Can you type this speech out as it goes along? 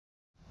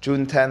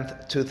June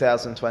 10th,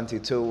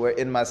 2022. We're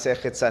in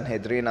Masechet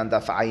Sanhedrin on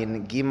Daf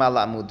Ayin Gimal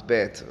Amud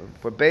Bet.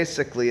 We're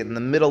basically in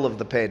the middle of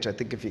the page. I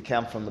think if you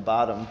count from the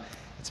bottom,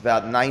 it's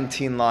about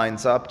 19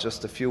 lines up,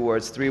 just a few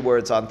words, 3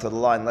 words onto the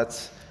line.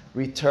 Let's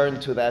return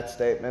to that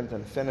statement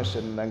and finish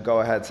it and then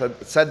go ahead. So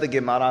said the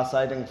Gemara,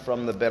 citing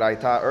from the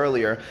Beraita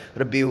earlier,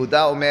 Rabbi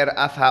Yehuda Omer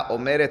Afha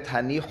Omeret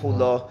Hanichu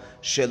Lo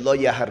Shelo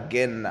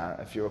Yahargenna.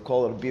 If you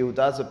recall Rabbi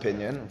Yehuda's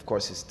opinion, of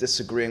course he's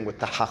disagreeing with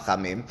the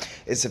Chachamim,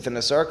 is if in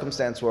a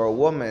circumstance where a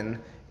woman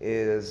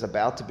is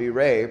about to be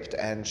raped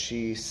and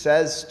she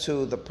says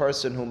to the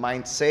person who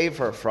might save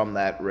her from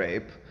that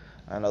rape,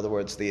 in other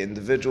words, the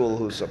individual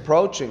who's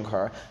approaching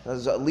her,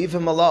 leave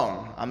him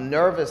alone. I'm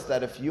nervous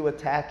that if you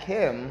attack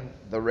him,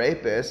 the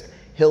rapist,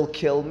 he'll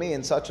kill me.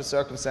 In such a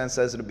circumstance,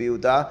 says Rabbi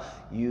Yehuda,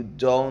 you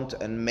don't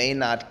and may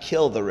not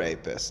kill the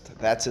rapist.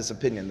 That's his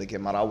opinion. The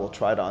Gemara will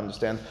try to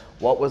understand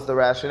what was the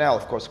rationale.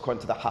 Of course,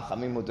 according to the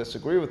Chachamim who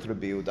disagree with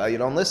Rabbi Yehuda, you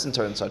don't listen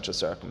to her in such a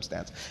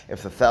circumstance.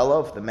 If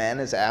the man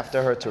is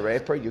after her to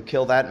rape her, you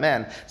kill that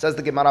man. Says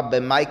the Gemara,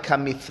 B'maika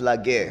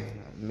miflageh.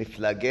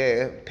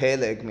 Miflageh,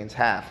 Peleg means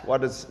half.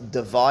 What is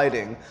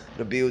dividing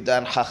Rabbi Yehuda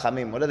and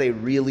Chachamim? What are they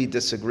really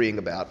disagreeing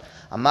about?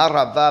 Amar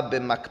Rava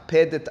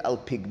b'makpedet al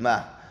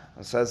pigma.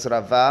 Says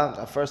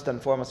Rava, first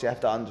and foremost you have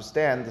to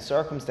understand the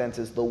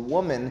circumstances. The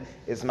woman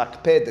is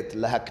makpedet.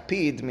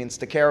 Lahakpid means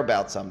to care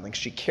about something.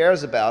 She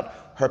cares about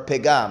her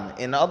pigam.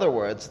 In other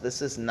words,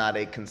 this is not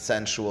a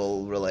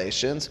consensual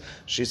relations.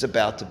 She's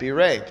about to be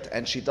raped,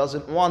 and she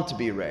doesn't want to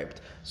be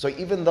raped. So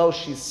even though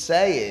she's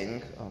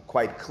saying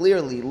quite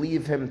clearly,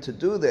 leave him to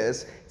do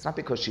this, it's not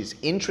because she's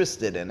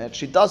interested in it.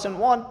 She doesn't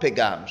want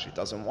pigam. She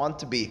doesn't want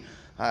to be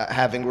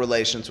having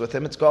relations with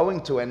him. It's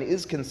going to and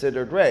is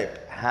considered rape.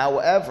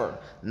 However,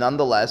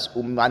 nonetheless,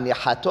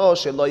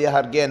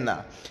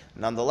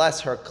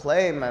 nonetheless, her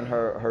claim and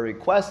her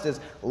request is,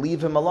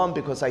 leave him alone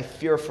because I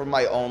fear for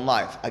my own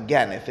life.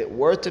 Again, if it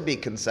were to be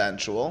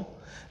consensual,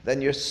 then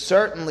you're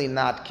certainly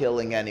not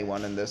killing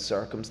anyone in this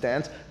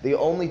circumstance. The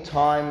only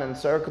time and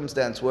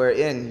circumstance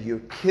wherein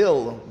you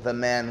kill the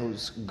man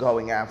who's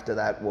going after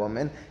that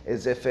woman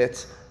is if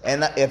it's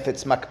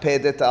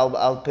makpedet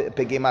al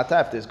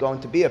pigimata, if there's going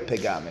to be a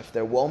pigam. If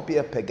there won't be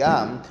a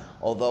pigam,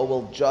 although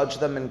we'll judge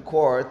them in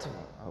court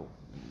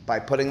by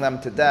putting them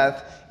to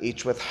death,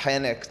 each with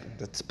chinik,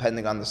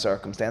 depending on the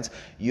circumstance,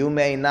 you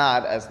may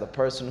not, as the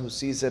person who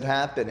sees it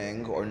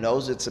happening or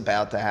knows it's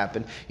about to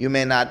happen, you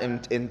may not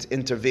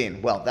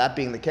intervene. Well, that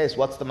being the case,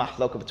 what's the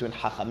mahloka between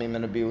Chachamim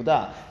and Rabbi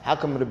Yehuda? How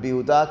come Rabbi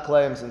Yehuda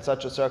claims in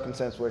such a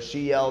circumstance where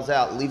she yells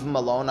out, leave him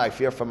alone, I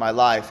fear for my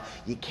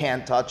life, you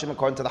can't touch him?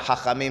 According to the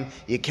Chachamim,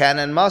 you can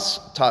and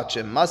must touch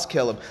him, must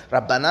kill him.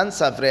 Rabbanan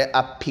savre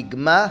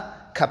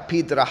apigma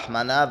kapid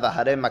rahmana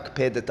v'hare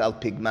makpedet al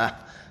pigma.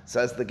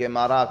 Says the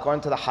Gemara,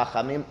 according to the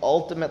Chachamim,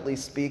 ultimately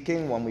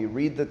speaking, when we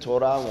read the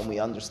Torah, when we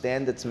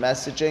understand its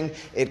messaging,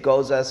 it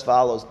goes as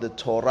follows. The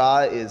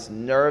Torah is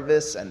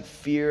nervous and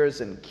fears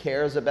and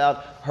cares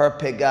about her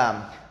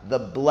pigam, the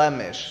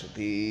blemish,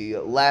 the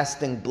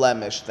lasting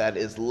blemish that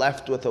is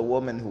left with a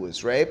woman who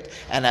is raped.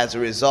 And as a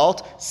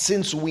result,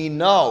 since we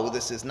know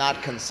this is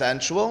not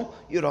consensual,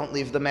 you don't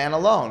leave the man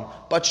alone.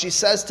 But she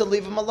says to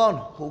leave him alone.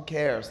 Who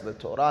cares? The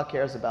Torah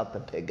cares about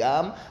the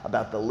pigam,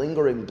 about the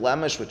lingering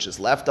blemish which is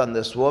left on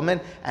this woman.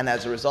 And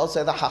as a result,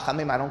 say the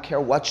Chachamim, I don't care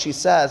what she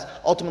says.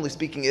 Ultimately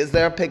speaking, is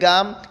there a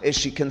pigam? Is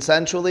she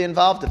consensually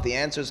involved? If the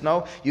answer is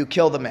no, you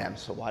kill the man.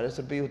 So why does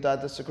Rabbi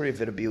Yehuda disagree?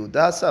 Rabbi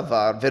Yehuda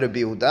savar, Rabbi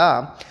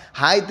Yehuda,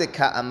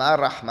 Haideka amar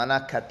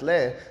rahmana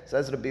katle,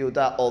 says Rabbi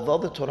Yehuda, although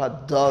the Torah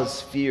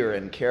does fear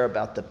and care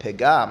about the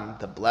pigam,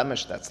 the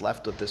blemish that's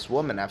left with this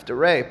woman after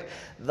rape,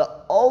 the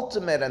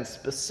ultimate and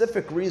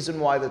specific reason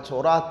why the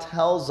Torah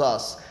tells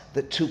us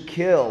that to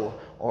kill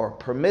or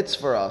permits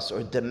for us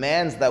or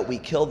demands that we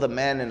kill the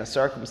man in a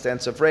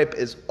circumstance of rape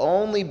is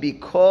only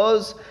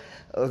because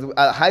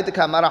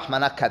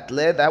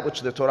that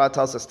which the Torah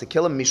tells us to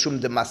kill him,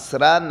 mishum de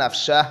masra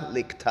nafsha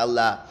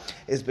liktala,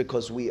 is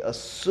because we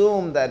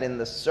assume that in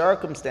the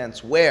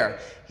circumstance where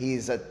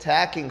he's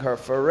attacking her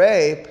for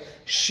rape,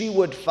 she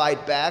would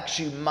fight back,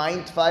 she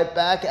might fight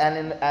back,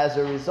 and as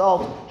a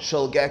result,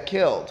 she'll get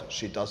killed.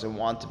 She doesn't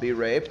want to be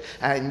raped,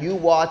 and you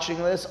watching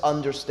this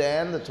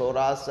understand the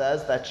Torah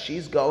says that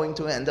she's going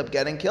to end up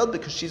getting killed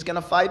because she's going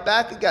to fight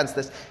back against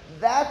this.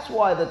 That's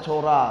why the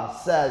Torah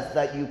says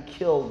that you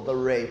kill the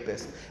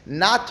rapist.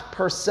 Not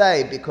per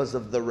se because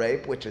of the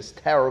rape, which is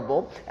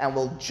terrible, and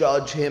will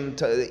judge him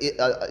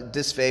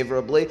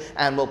disfavorably,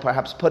 and will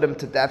perhaps put him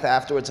to death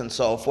afterwards and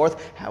so forth.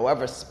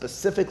 However,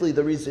 specifically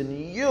the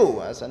reason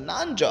you, as a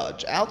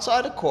non-judge,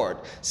 outside of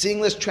court,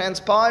 seeing this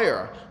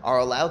transpire, are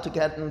allowed to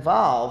get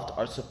involved,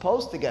 are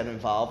supposed to get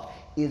involved,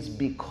 is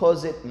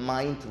because it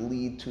might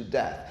lead to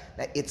death.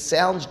 Now, it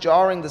sounds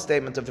jarring, the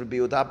statement of Rabbi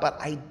Yehuda, but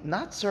I'm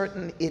not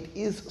certain it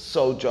is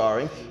so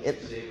jarring.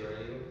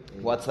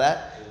 What's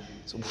that?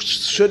 So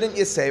shouldn't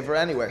you save her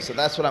anyway? So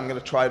that's what I'm going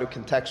to try to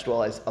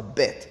contextualize a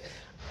bit.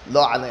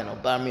 Lo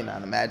aleinu, bar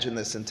minan. Imagine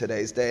this in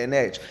today's day and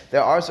age.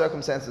 There are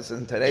circumstances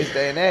in today's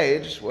day and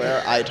age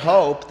where I'd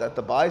hope that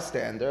the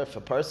bystander, if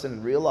a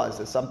person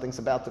realizes something's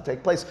about to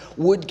take place,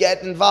 would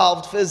get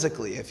involved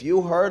physically. If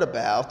you heard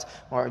about,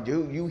 or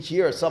you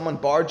hear someone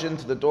barge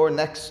into the door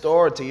next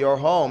door to your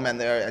home,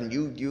 and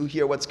you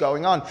hear what's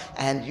going on,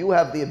 and you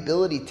have the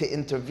ability to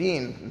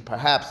intervene,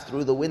 perhaps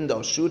through the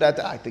window, shoot at,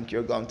 I think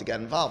you're going to get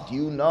involved.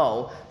 You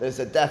know there's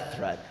a death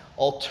threat.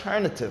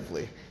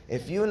 Alternatively,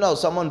 if you know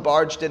someone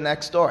barged in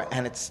next door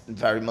and it's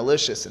very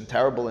malicious and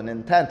terrible in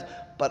intent,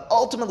 but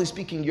ultimately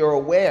speaking, you're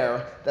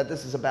aware that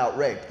this is about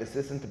rape, this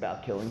isn't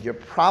about killing, you're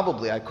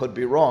probably, I could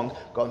be wrong,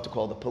 going to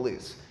call the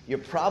police. You're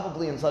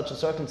probably in such a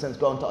circumstance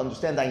going to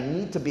understand I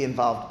need to be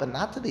involved, but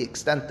not to the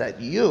extent that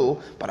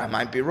you, but I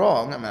might be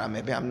wrong,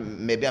 maybe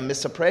I'm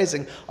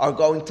misappraising, are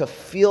going to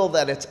feel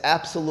that it's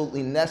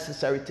absolutely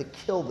necessary to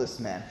kill this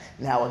man.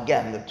 Now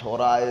again, the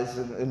Torah is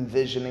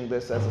envisioning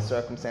this as a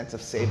circumstance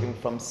of saving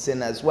from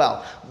sin as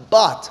well.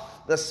 But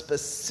the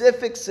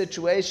specific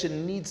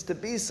situation needs to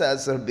be,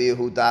 says Rabbi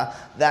Yehuda,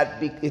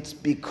 that it's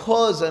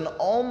because and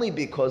only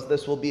because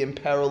this will be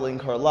imperiling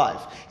her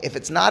life. If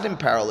it's not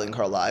imperiling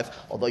her life,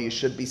 although you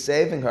should be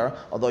saving her,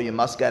 although you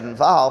must get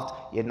involved,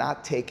 you're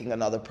not taking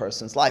another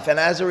person's life. And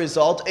as a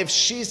result, if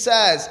she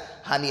says,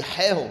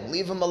 Hanihehu,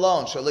 leave him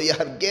alone, shelo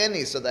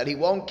yargeni, so that he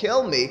won't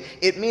kill me,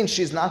 it means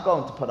she's not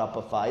going to put up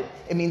a fight.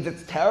 It means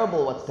it's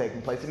terrible what's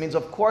taking place. It means,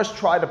 of course,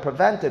 try to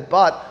prevent it,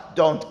 but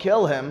don't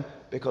kill him,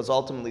 because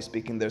ultimately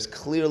speaking, there's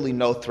clearly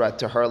no threat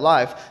to her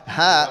life.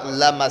 Ha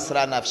la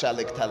masra nafsha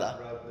liktala.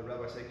 The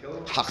rabbi say kill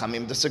him?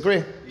 Hachamim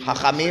disagree.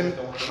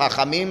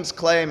 Hachamim's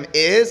claim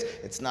is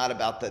it's not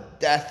about the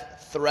death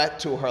threat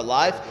to her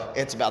life,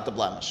 it's about the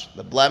blemish.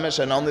 The blemish,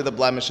 and only the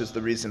blemish, is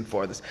the reason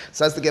for this.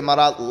 Says the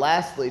Gemara,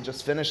 lastly,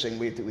 just finishing,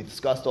 we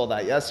discussed all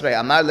that yesterday.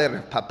 Amar le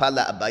Rav Papa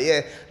la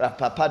Abaye. Rav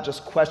Papa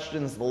just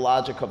questions the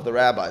logic of the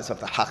rabbis, of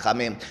the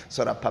Hachamim.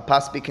 So Rav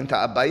Papa speaking to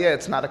Abaye,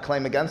 it's not a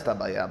claim against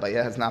Abaye.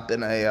 Abaye has not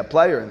been a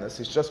player in this.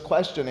 He's just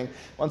questioning,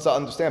 wants to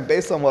understand,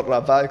 based on what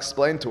Rava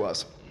explained to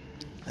us.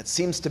 It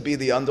seems to be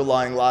the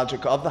underlying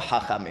logic of the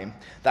Hachamim,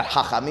 that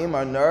Hachamim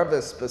are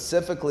nervous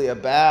specifically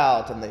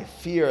about, and they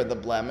fear the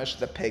blemish,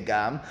 the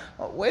pegam.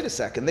 Well, wait a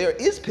second, there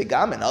is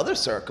pegam in other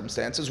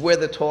circumstances where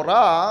the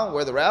Torah,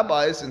 where the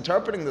rabbis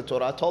interpreting the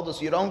Torah told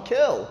us you don't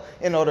kill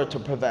in order to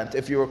prevent.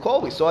 If you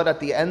recall, we saw it at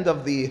the end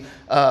of the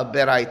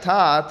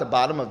Beraita, at the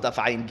bottom of Daf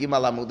Ayin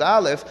Gimel Amud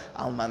Aleph,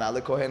 Almana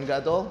lekohen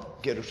gadol,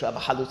 Gerusha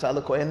b'haluta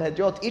lekohen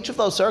hedyot. Each of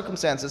those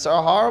circumstances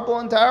are horrible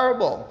and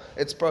terrible.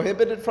 It's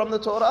prohibited from the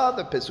Torah.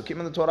 The Pesukim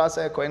in the Torah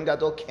say a kohen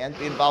gadol can't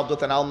be involved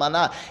with an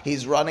almana.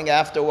 He's running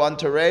after one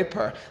to rape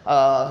her.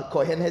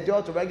 Kohen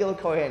hedyot, a regular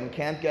kohen,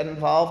 can't get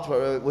involved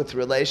with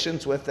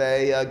relations with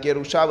a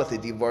gerusha, with a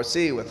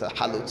divorcee, with a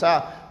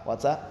haluta.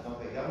 What's that?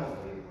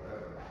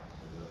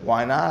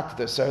 Why not?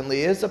 There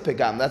certainly is a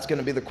pigam. That's going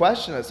to be the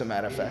question, as a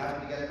matter of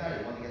fact.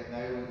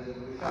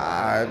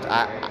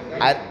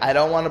 I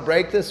don't want to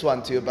break this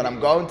one to you, but I'm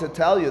going to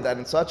tell you that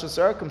in such a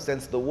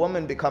circumstance, the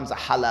woman becomes a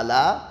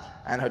halala,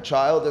 and her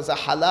child is a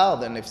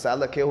halal. Then if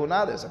Salah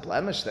Kehuna, there's a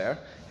blemish there.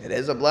 It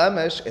is a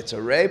blemish. It's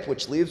a rape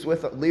which leaves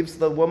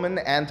the woman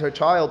and her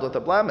child with a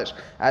blemish.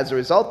 As a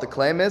result, the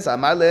claim is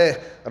Amar le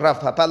Rav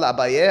Papa la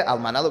Abaye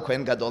almana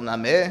lekohen gadol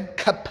nameh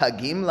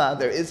kapagimla.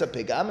 There is a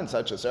pigam in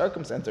such a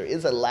circumstance. There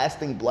is a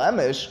lasting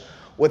blemish.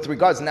 With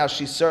regards, now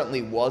she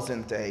certainly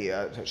wasn't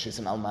she's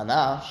an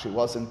almanah, she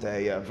wasn't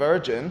a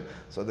virgin,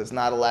 so there's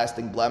not a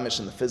lasting blemish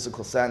in the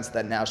physical sense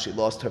that now she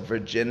lost her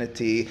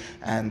virginity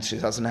and she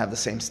doesn't have the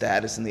same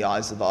status in the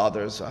eyes of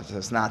others, so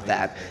it's not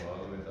that.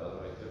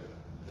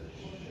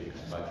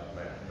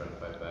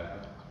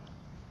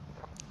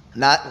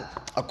 Not,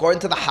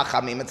 according to the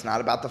Hachamim, it's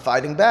not about the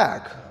fighting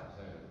back.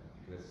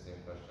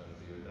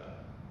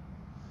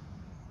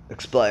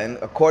 Explain.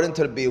 According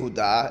to the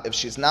Yehuda, if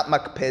she's not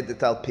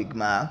makpedet al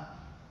pigma,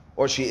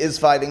 or she is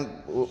fighting.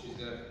 In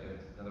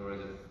other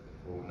words,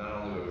 if not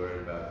only we're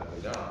worried about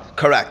the pigam.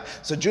 Correct.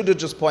 So Judah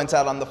just points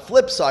out on the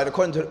flip side,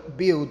 according to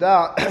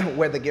Yehuda,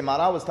 where the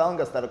Gemara was telling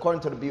us that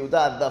according to the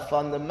Yehuda, the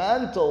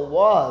fundamental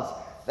was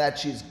that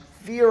she's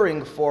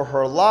fearing for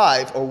her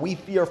life, or we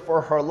fear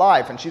for her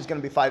life, and she's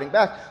going to be fighting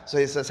back. So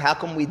he says, how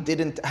come we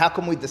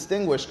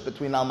distinguish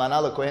between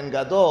Almana lekohen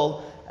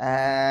gadol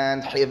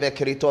and Chiyaveh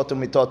Keritot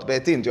Umitot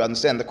Beitin? Do you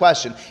understand the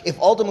question? If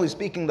ultimately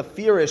speaking the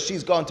fear is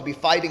she's going to be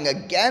fighting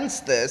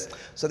against this,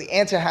 so the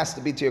answer has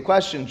to be to your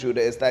question,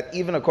 Judah, is that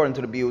even according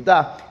to the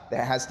Yehuda,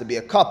 there has to be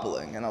a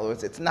coupling. In other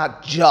words, it's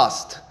not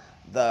just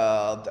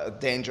the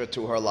danger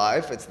to her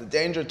life, it's the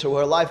danger to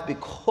her life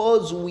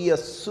because we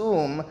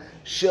assume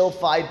she'll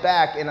fight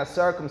back in a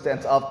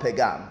circumstance of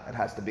pegam. It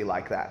has to be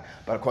like that.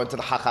 But according to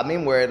the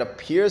Hachamim, where it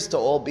appears to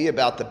all be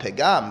about the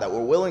pegam, that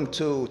we're willing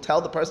to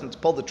tell the person to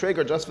pull the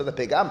trigger just for the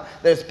pegam,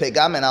 there's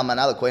pegam and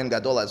almana lekohen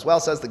gadol as well,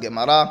 says the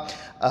Gemara.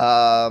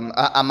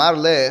 Amar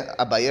le,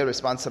 Abaye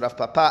responds to Rav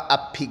Papa,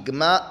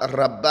 apigma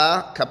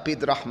rabba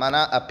kapid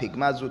rahmana,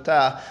 apigma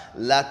zuta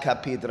la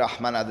kapid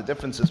rahmana. The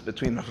difference is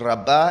between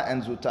rabba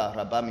and zuta.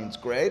 Rabba means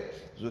great,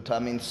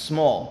 Zuta means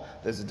small.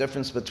 There's a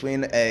difference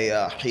between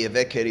a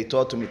chiyave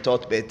keritot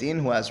umitot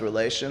betin who has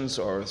relations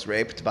or is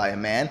raped by a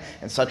man.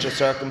 In such a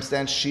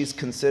circumstance, she's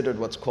considered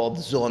what's called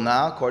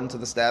zona, according to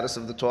the status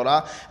of the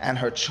Torah, and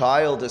her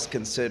child is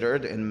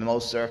considered, in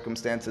most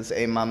circumstances,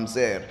 a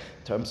mamzer.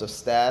 In terms of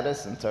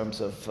status, in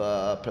terms of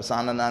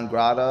persona non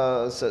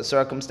grata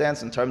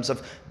circumstance, in terms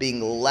of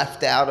being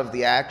left out of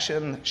the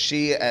action,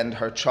 she and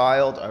her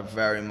child are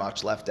very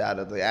much left out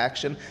of the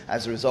action.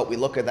 As a result, we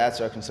look at that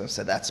circumstance and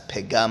say, that's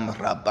pegam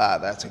rabbah,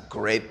 that's a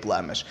great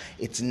blemish.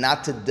 It's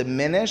not to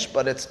diminish,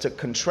 but it's to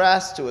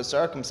contrast to a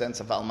circumstance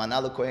of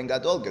almana l'kohen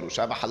gadol,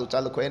 gerusha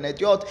v'haluta l'kohen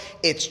edyot.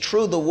 It's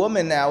true the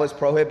woman now is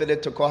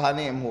prohibited to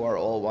kohanim, who are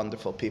all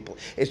wonderful people.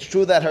 It's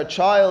true that her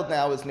child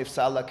now is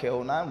nifsal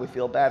la'kehuna, and we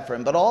feel bad for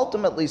him. But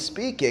ultimately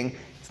speaking,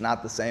 it's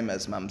not the same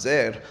as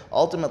mamzer.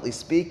 Ultimately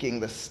speaking,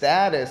 the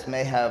status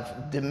may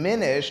have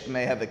diminished,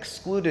 may have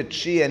excluded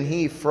she and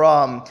he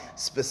from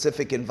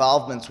specific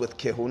involvements with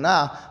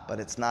kehuna, but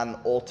it's not an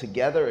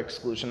altogether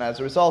exclusion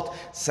as a result.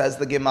 Says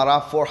the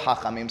Gemara for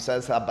Chachamim,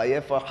 says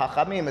Abaye for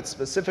Chachamim, it's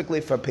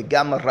specifically for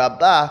Pegam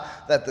Rabbah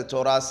that the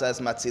Torah says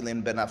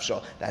Matzilin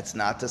benafsho. That's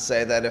not to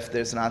say that if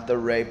there's not the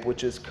rape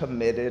which is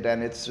committed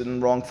and it's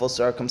in wrongful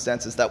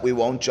circumstances that we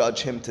won't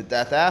judge him to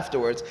death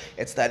afterwards.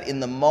 It's that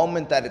in the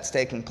moment that it's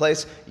taking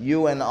place,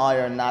 you and I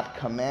are not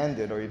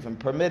commanded or even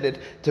permitted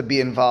to be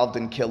involved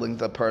in killing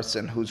the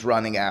person who's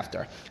running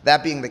after.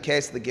 That being the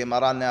case, the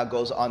Gemara now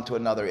goes on to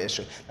another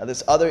issue. Now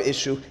this other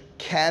issue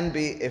can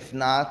be, if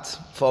not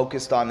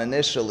focused on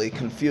initially,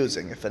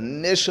 confusing. If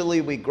initially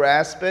we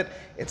grasp it,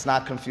 it's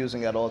not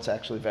confusing at all. It's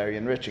actually very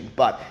enriching.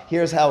 But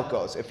here's how it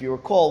goes. If you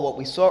recall what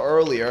we saw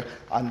earlier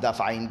on Daf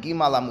Ayin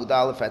Gimal Amud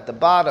Aleph at the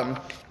bottom,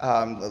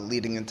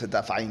 leading into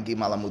Daf Ayin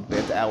Gimal Amud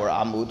Bet, our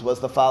Amud, was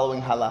the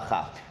following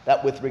halacha.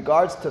 That with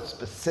regards to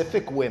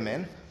specific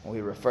women,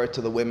 we refer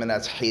to the women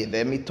as chiyave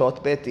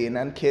mitot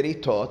betin and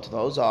keritot.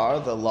 Those are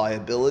the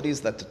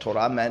liabilities that the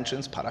Torah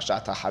mentions,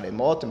 parashat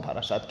harimot and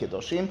parashat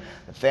kedoshim,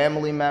 the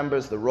family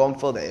members, the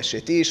wrongful, the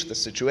eshetish, the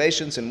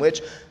situations in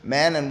which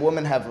man and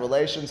woman have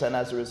relations, and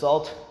as a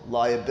result,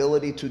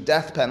 liability to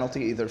death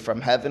penalty, either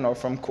from heaven or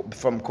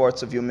from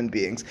courts of human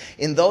beings.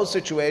 In those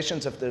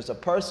situations, if there's a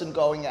person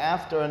going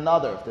after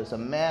another, if there's a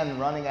man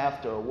running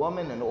after a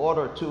woman in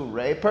order to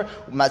rape her,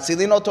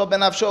 matzilin oto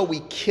benafsho, we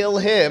kill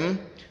him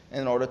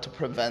in order to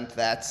prevent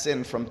that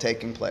sin from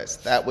taking place.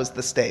 That was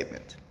the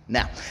statement.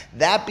 Now,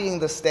 that being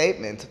the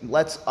statement,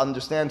 let's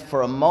understand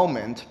for a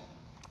moment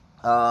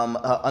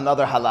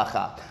another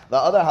halacha. The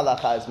other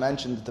halacha is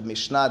mentioned in the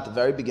Mishnah at the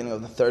very beginning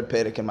of the third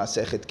perek in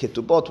Masechet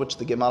Ketubot, which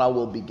the Gemara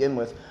will begin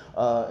with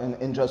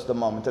in just a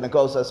moment. And it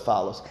goes as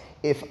follows.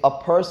 If a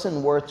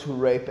person were to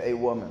rape a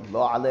woman,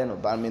 lo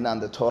aleinu bar minan,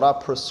 the Torah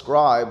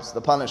prescribes the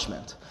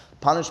punishment.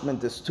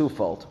 Punishment is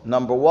twofold.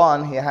 Number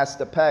one, he has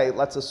to pay.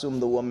 Let's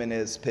assume the woman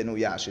is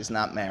pinuya. She's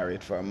not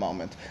married for a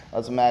moment.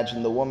 Let's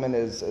imagine the woman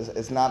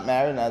is not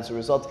married, and as a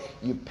result,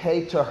 you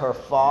pay to her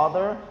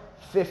father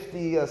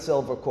 50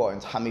 silver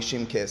coins,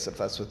 hamishim kesef,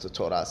 that's what the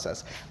Torah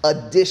says.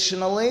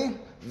 Additionally,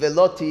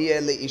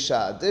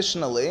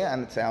 additionally,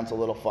 and it sounds a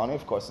little funny,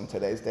 of course, in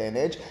today's day and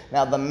age,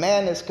 now the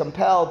man is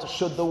compelled,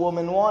 should the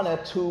woman want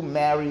it, to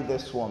marry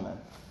this woman.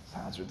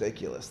 Sounds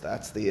ridiculous.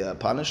 That's the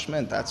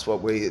punishment. That's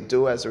what we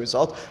do as a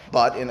result.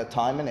 But in a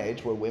time and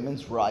age where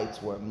women's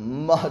rights were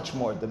much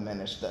more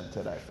diminished than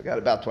today. Forget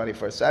about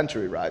 21st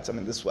century rights. I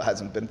mean, this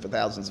hasn't been for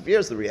thousands of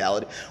years the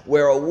reality.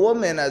 Where a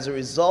woman, as a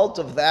result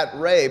of that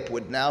rape,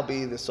 would now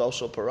be the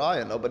social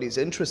pariah. Nobody's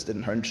interested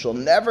in her, and she'll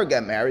never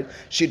get married.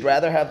 She'd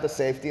rather have the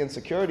safety and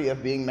security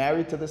of being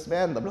married to this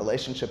man. The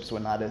relationships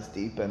were not as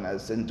deep and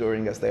as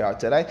enduring as they are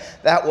today.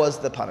 That was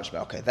the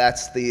punishment. Okay,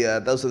 that's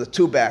those are the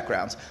two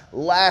backgrounds.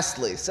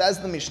 Lastly, says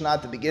the Mishnah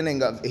at the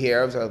beginning of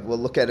here, we'll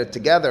look at it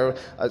together,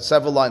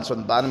 several lines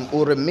from the bottom,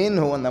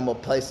 Uriminhu, and then we'll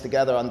place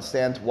together,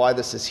 understand why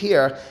this is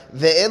here.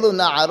 Ve'elu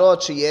na'arot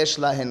sheyesh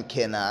lahen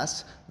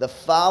kenas. The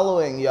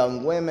following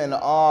young women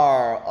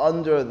are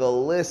under the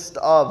list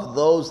of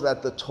those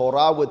that the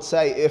Torah would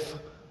say if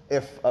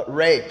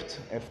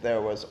raped, if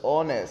there was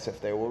ones, if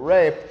they were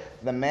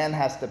raped, the man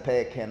has to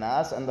pay a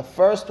kenas. And the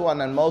first one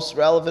and most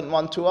relevant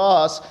one to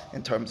us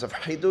in terms of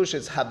chidush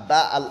is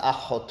haba al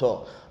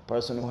achoto.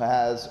 Person who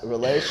has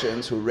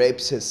relations, who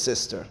rapes his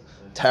sister.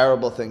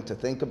 Terrible thing to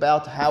think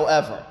about.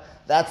 However,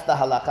 that's the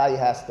halakha, he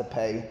has to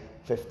pay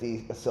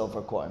 50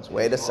 silver coins.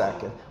 Wait a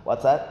second.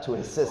 What's that? To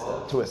his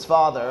sister. To his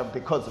father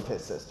because of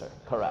his sister.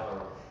 Correct.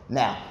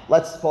 Now,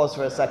 let's pause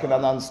for a second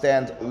and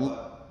understand.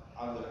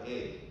 Under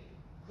age,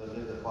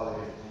 the father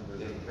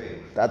didn't pay.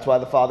 That's why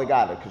the father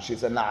got it, because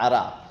she's a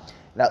na'ara.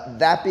 Now,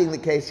 that being the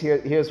case,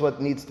 here's what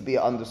needs to be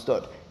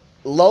understood.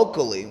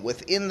 Locally,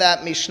 within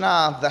that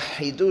Mishnah, the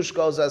Hidush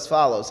goes as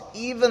follows.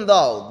 Even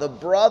though the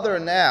brother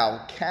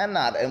now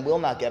cannot and will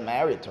not get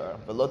married to her,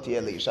 Veloti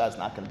Elisha is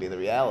not going to be the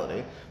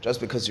reality. Just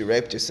because you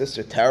raped your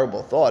sister,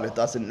 terrible thought, it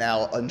doesn't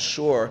now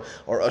assure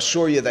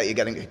you that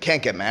you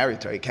can't get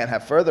married to her, you can't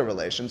have further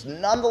relations.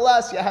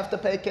 Nonetheless, you have to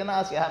pay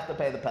kenas, you have to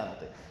pay the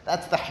penalty.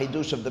 That's the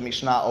Hidush of the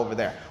Mishnah over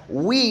there.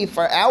 We,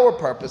 for our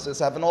purposes,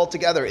 have an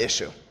altogether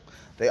issue.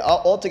 The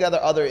altogether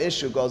other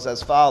issue goes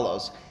as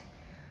follows.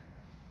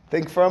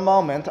 Think for a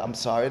moment, I'm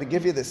sorry to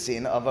give you the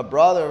scene, of a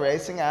brother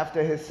racing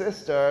after his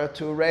sister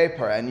to rape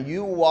her, and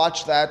you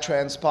watch that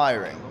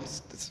transpiring.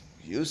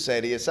 You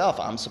say to yourself,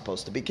 I'm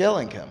supposed to be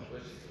killing him.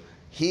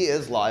 He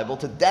is liable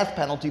to death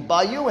penalty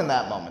by you in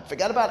that moment.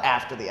 Forget about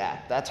after the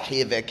act. That's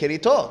chiyuvei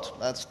kiritot.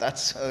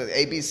 That's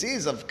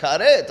ABCs of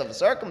karet, of a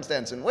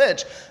circumstance in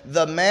which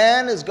the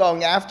man is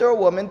going after a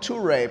woman to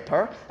rape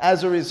her.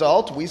 As a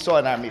result, we saw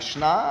in our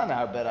Mishnah, in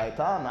our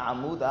Beraita, in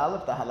Amud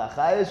Aleph, the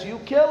halacha is you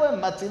kill him.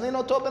 Matzilin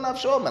oto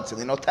benafsho,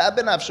 matzilin ota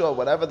benafsho,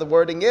 whatever the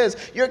wording is,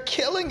 you're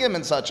killing him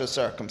in such a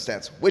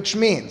circumstance. Which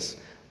means,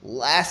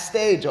 last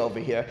stage over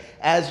here,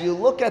 as you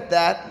look at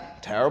that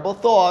terrible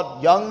thought,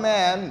 young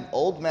man,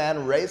 old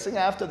man, racing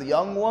after the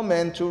young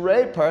woman to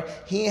rape her,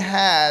 he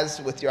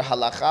has, with your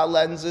halakha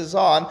lenses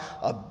on,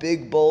 a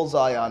big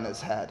bullseye on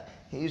his head.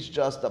 He's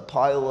just a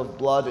pile of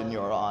blood in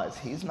your eyes.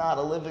 He's not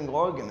a living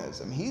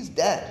organism. He's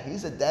dead.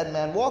 He's a dead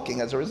man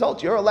walking. As a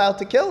result, you're allowed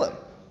to kill him.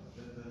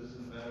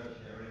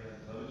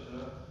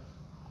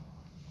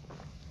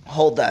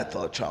 Hold that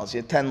thought, Charles.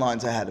 You're 10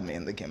 lines ahead of me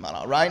in the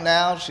Gemara. Right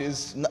now,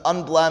 she's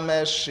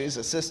unblemished. She's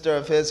a sister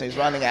of his, and he's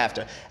running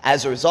after.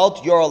 As a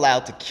result, you're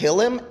allowed to kill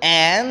him,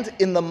 and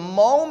in the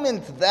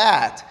moment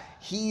that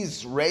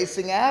he's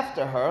racing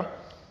after her,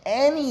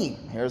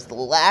 here's the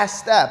last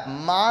step,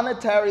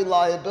 monetary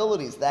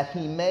liabilities that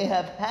he may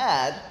have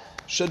had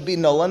should be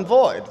null and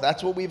void.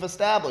 That's what we've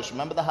established.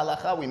 Remember the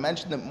halacha, we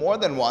mentioned it more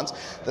than once.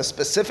 The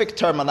specific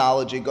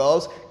terminology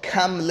goes,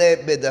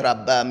 kamle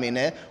b'derabba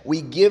mineh.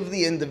 We give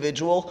the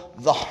individual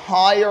the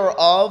higher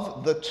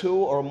of the two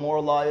or more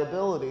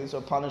liabilities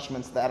or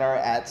punishments that are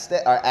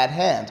at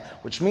hand.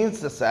 Which means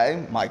to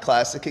say, my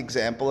classic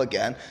example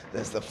again,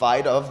 there's the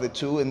fight of the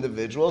two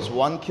individuals.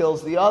 One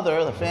kills the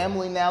other. The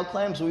family now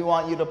claims we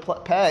want you to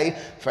pay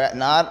for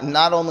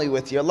not only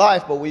with your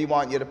life, but we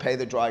want you to pay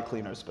the dry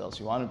cleaner's bills.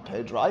 You want to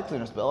pay dry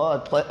cleaner's bill? I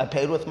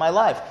paid with my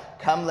life.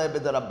 Kamle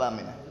b'derabba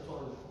mineh. It's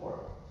only with court.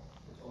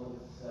 It's only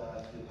to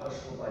be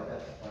punishable by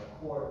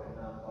court and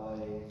not by...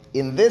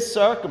 In this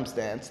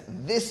circumstance,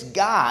 this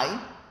guy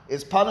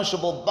is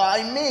punishable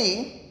by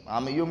me.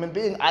 I'm a human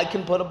being. I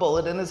can put a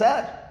bullet in his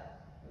head.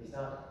 He's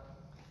not.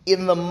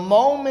 In the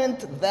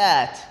moment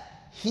that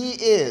he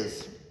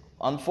is,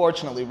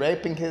 unfortunately,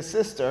 raping his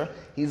sister,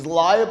 he's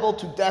liable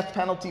to death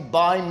penalty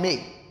by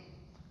me.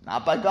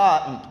 Not by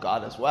God, and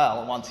God as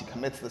well, once he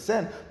commits the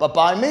sin, but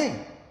by me.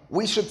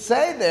 We should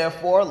say,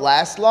 therefore,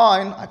 last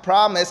line, I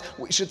promise,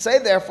 we should say,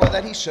 therefore,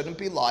 that he shouldn't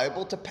be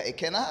liable to pay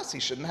kenas. He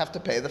shouldn't have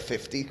to pay the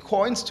 50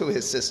 coins to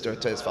his sister,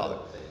 to his father.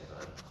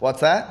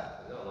 What's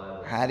that?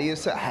 How do you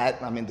say?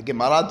 The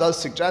Gemara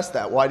does suggest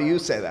that. Why do you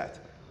say that?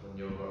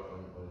 When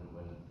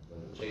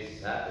the chase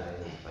is happening,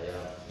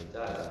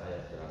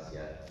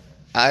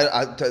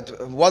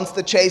 once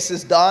the chase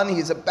is done,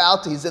 he's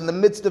in the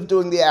midst of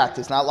doing the act.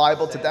 He's not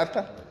liable to death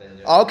penalty.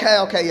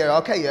 Okay,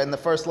 you're in the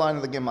first line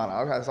of the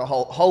Gemara. Okay, so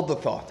hold the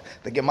thought.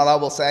 The Gemara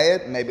will say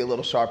it, maybe a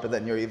little sharper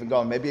than you're even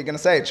going. Maybe you're going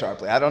to say it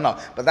sharply. I don't know.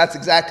 But that's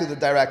exactly the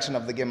direction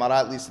of the Gemara,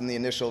 at least in the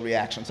initial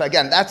reaction. So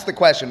again, that's the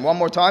question. One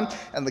more time,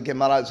 and the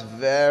Gemara is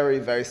very,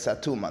 very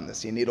satum on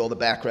this. You need all the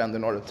background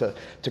in order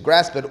to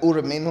grasp it.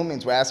 Ura minhu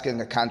means we're asking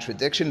a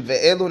contradiction.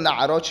 Ve'elu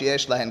na'arot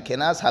sheyesh lahen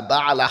kenaz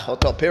haba'al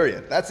achoto,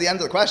 period. That's the end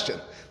of the question.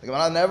 The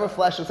Gemara never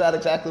fleshes out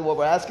exactly what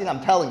we're asking.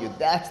 I'm telling you,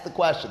 that's the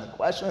question. The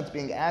question that's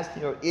being asked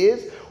here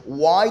is,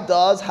 why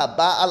does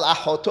haba'al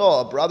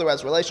achoto, a brother who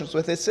has relations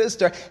with his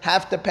sister,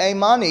 have to pay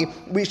money?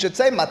 We should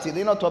say,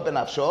 matzilin oto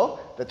benafsho.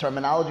 The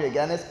terminology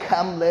again is,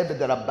 kamle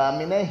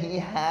b'derabba mineh. He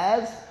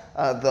has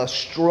the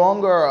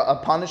stronger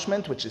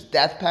punishment, which is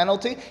death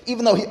penalty,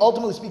 even though he,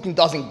 ultimately speaking,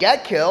 doesn't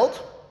get killed,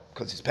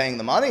 because he's paying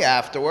the money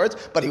afterwards,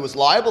 but he was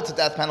liable to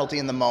death penalty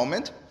in the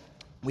moment.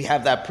 We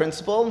have that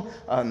principle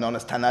known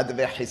as Tanad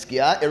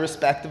ve'Chizkiah,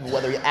 irrespective of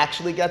whether he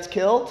actually gets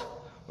killed.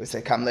 We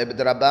say, Kamle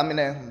b'derabba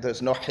mineh.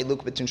 There's no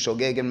hiluk between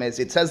shogeg and mezi.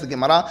 It says the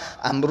Gemara,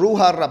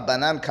 Amruha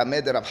Rabbanan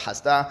kameh de Rav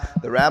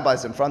Hasda. The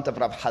rabbis in front of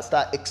Rav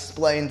Hasda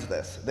explained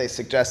this. They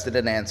suggested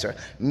an answer.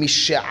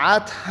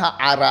 Mishe'at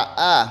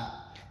ha'ara'a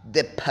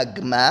de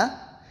pagma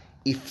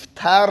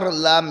iftar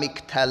la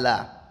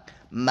miktala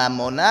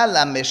mamona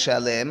la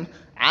meshalem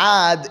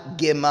ad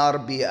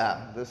gemar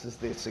bi'ah. This is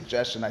the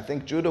suggestion I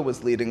think Judah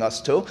was leading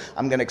us to.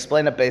 I'm going to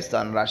explain it based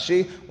on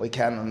Rashi. We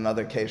can on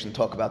another occasion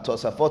talk about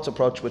Tosafot's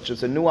approach, which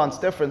is a nuanced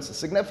difference, a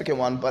significant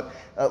one, but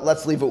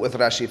let's leave it with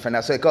Rashi for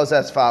now. So it goes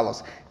as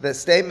follows. The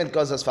statement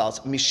goes as follows.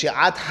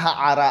 Mishi'at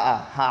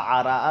ha'ara'a.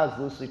 Ha'ara'a is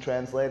loosely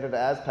translated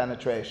as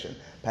penetration.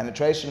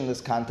 Penetration in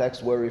this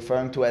context we're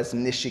referring to as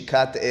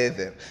nishikat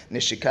ever.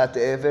 Nishikat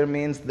ever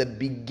means the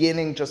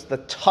beginning, just the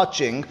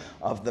touching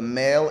of the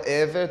male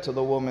ever to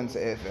the woman's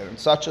ever. In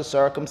such a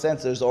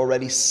circumstance, there's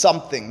already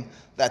something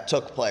that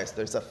took place.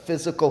 There's a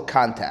physical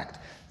contact.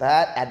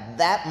 That at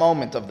that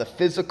moment of the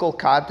physical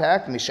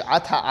contact,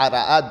 mishat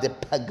ha'ara'a de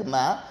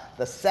pagma,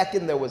 the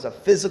second there was a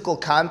physical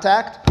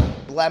contact,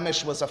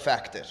 blemish was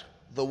affected.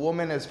 The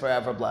woman is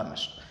forever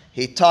blemished.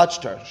 He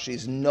touched her.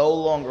 She's no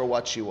longer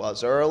what she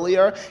was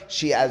earlier.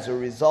 She, as a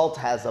result,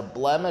 has a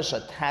blemish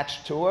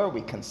attached to her.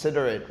 We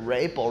consider it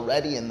rape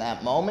already in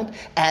that moment.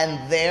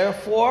 And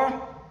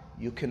therefore,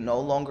 you can no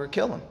longer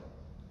kill him.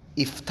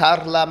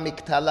 Iftar la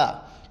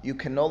miktala. You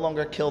can no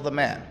longer kill the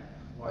man.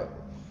 Why?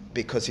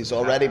 Because he's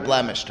already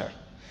blemished her.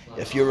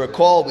 If you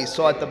recall, we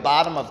saw at the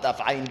bottom of Daf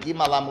Ayin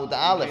Gimal Amud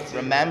Aleph.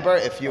 Remember,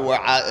 if you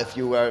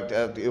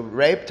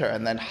raped her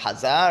and then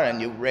Hazar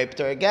and you raped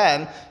her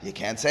again, you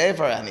can't save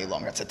her any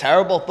longer. It's a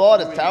terrible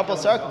thought. It's a terrible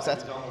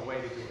circumstance.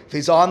 If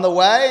he's on the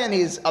way and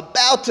he's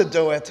about to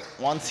do it,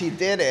 once he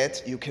did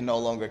it, you can no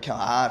longer kill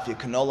him. If you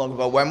can no longer,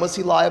 but when was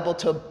he liable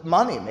to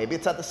money? Maybe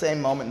it's at the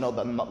same moment. No,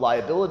 the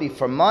liability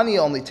for money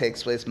only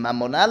takes place.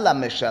 Mamona la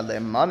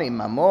mishalem, money,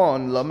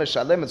 mamon lo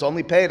mishalem. It's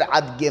only paid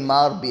ad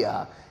gemar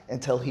biha.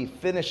 Until he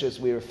finishes,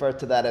 we refer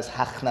to that as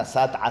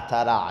hachnasat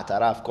atara.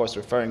 Atara, of course,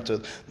 referring to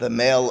the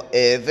male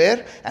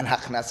ever, and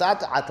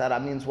hachnasat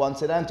atara means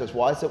once it enters.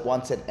 Why is it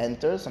once it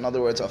enters? In other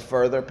words, a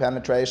further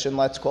penetration,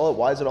 let's call it.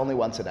 Why is it only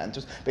once it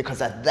enters?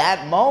 Because at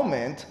that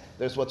moment,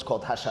 there's what's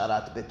called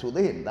hasharat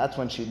betulim. That's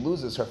when she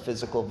loses her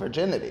physical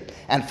virginity.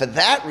 And for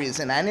that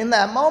reason, and in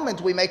that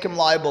moment, we make him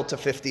liable to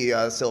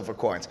 50 silver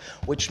coins,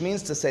 which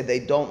means to say they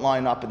don't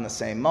line up in the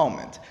same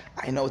moment.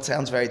 I know it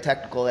sounds very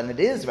technical, and it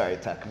is very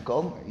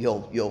technical.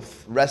 You'll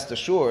rest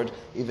assured,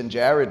 even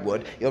Jared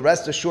would, you'll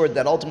rest assured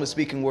that ultimately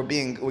speaking, we're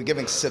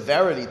giving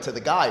severity to the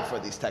guy for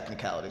these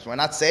technicalities. We're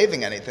not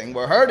saving anything,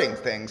 we're hurting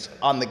things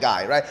on the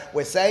guy, right?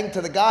 We're saying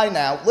to the guy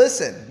now,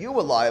 listen, you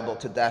were liable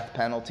to death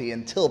penalty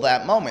until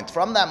that moment.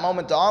 From that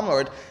moment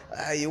onward,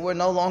 you were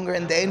no longer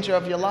in danger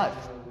of your life.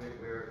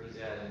 Where he's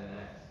at in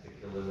that to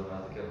kill him or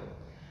not to kill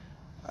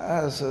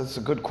him? It's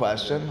a good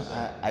question.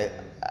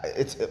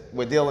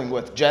 We're dealing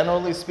with,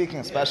 generally speaking,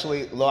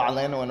 especially lo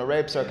alenu in a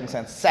rape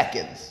circumstance,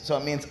 seconds. So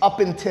it means up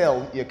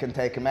until you can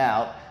take him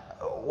out.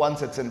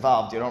 Once it's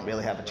involved, you don't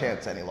really have a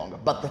chance any longer.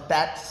 But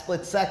that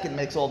split second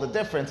makes all the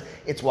difference.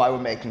 It's why we're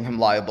making him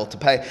liable to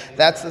pay.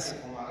 That's this.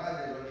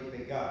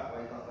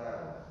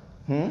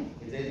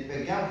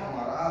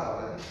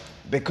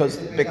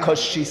 Because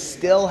she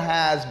still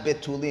has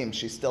bitulim,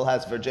 she still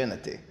has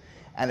virginity,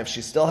 and if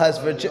she still has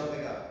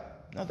virginity,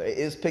 no, there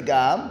is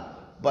pigam.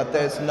 But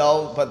there's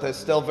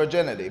still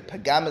virginity.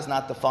 Pagam is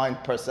not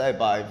defined per se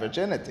by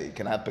virginity. You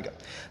can have pagam.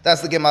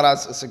 That's the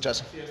Gemara's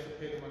suggestion. She has to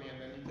pay the money and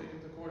then you take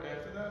him to court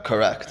after that?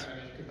 Correct.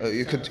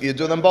 And then You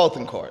do them both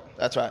in court.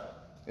 That's right.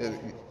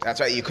 That's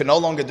right. You can no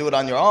longer do it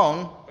on your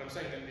own. But I'm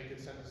saying then they could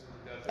sentence him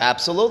to death.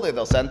 Absolutely.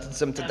 They'll sentence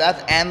him to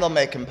death and they'll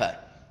make him pay.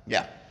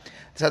 Yeah.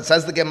 So it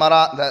says the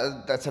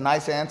Gemara, that's a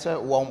nice answer.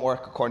 It won't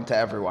work according to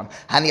everyone.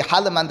 This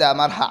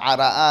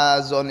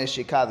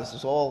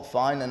is all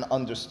fine and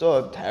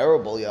understood,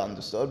 terribly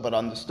understood, but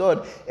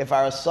understood if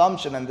our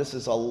assumption, and this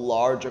is a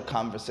larger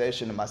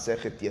conversation in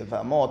Masechet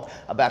Yevamot,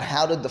 about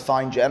how to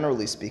define,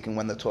 generally speaking,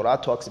 when the Torah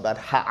talks about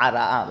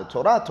ha'ara'a. The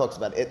Torah talks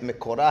about it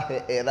mikora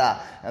he'era,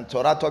 and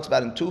Torah talks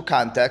about in two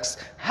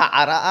contexts,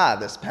 ha'ara'a,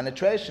 this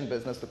penetration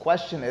business. The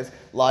question is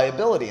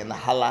liability. In the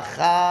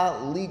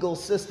halacha legal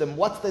system,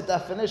 what's the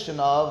definition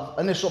of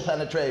initial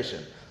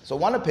penetration? So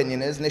one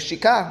opinion is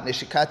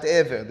nishikat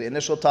ever, the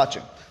initial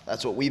touching.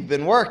 That's what we've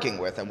been working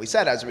with. And we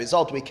said as a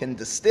result we can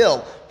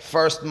distill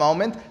first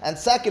moment and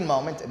second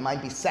moment. It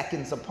might be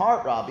seconds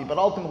apart, Rabbi, but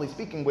ultimately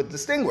speaking would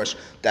distinguish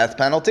death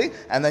penalty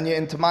and then you're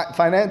into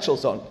financial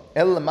zone.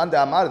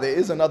 There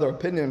is another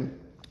opinion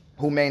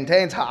who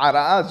maintains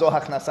ha'ara'a zo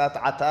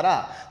hachnasat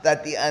atara,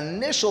 that the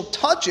initial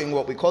touching,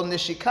 what we call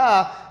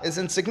nishika, is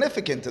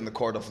insignificant in the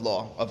court of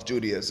law of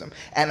Judaism.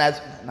 And as,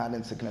 not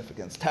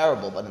insignificant, it's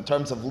terrible, but in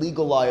terms of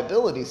legal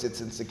liabilities, it's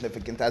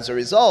insignificant. As a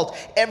result,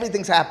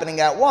 everything's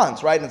happening at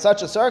once, right? In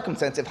such a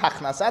circumstance, if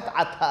hachnasat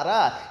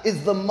atara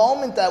is the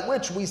moment at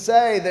which we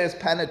say there's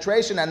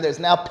penetration and there's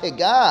now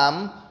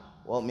pigam,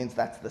 well, it means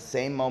that's the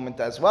same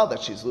moment as well,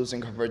 that she's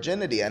losing her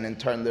virginity, and in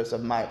turn there's a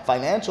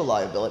financial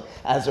liability.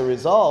 As a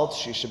result,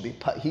 he should be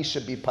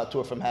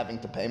patur from having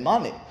to pay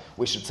money.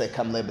 We should say,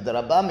 kam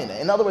le'b'derabamina.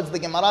 In other words, the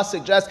Gemara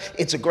suggests,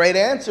 it's a great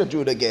answer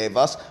Judah gave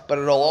us, but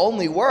it'll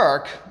only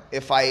work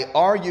if I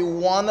argue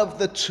one of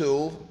the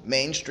two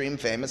mainstream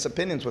famous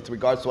opinions with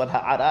regards to what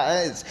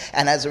ha'ara is.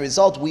 And as a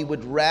result, we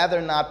would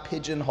rather not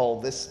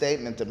pigeonhole this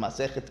statement in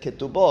Masechet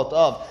Ketubot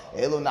of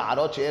Elu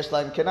na'arot sheyesh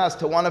lahem kenas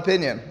to one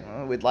opinion.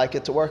 We'd like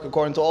it to work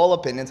according to all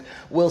opinions.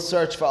 We'll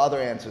search for other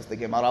answers. The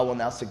Gemara will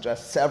now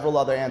suggest several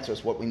other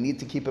answers. What we need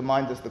to keep in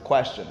mind is the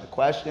question. The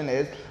question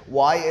is,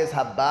 why is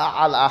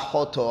haba'al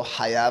achoto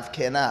hayav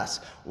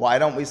kenas? Why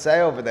don't we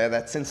say over there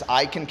that since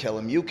I can kill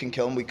him, you can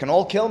kill him, we can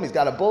all kill him, he's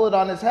got a bullet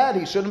on his head,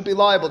 he shouldn't be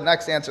liable? The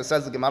next answer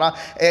says the Gemara,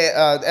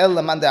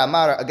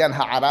 again,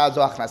 ha'ara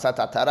zo achnasat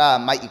atara,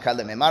 ma'ika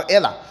lememar,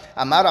 ela.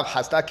 אמר רב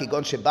חסדא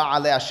כגון שבא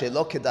עליה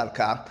שלא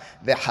כדרכה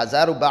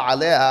וחזר ובא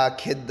עליה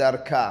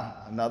כדרכה.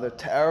 Another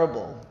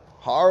terrible,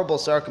 horrible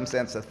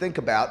circumstance to think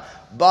about,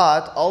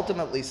 but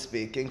ultimately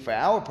speaking, for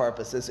our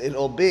purposes,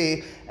 it'll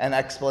be an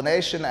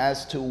explanation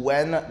as to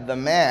when the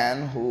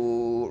man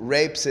who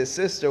rapes his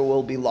sister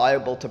will be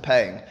liable to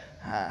paying.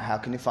 How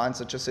can you find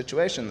such a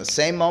situation? The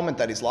same moment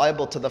that he's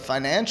liable to the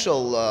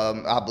financial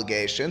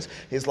obligations,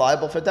 he's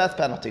liable for death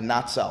penalty.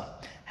 Not so.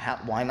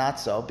 Why not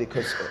so?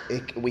 Because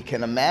we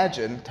can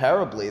imagine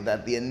terribly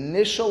that the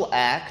initial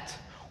act,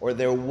 or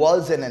there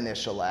was an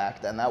initial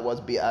act, and that was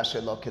bi'ah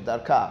shelo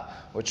kedarka,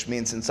 which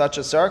means in such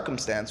a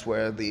circumstance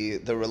where the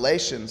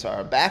relations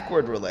are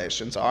backward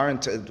relations,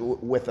 aren't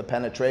with a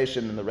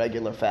penetration in the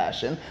regular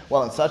fashion,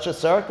 well, in such a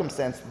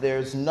circumstance,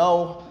 there's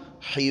no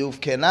chiyuv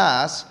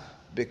kenas,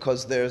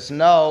 because there's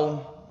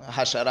no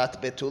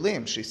hasharat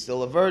betulim. She's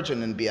still a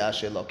virgin in bi'ah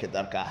shelo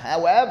kedarka.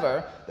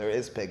 However, there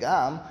is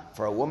pegam.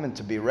 For a woman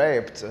to be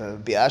raped,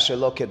 bi'ah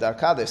shelo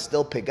kedarka, there's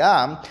still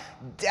pegam.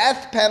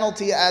 Death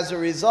penalty as a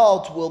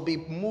result will be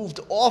moved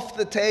off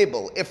the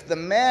table. If the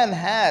man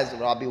has,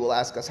 Rabbi will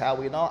ask us how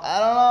we know, I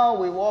don't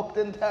know, we walked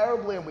in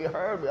terribly and we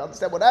heard, we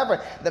understand, whatever.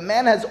 The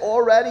man has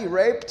already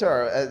raped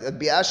her,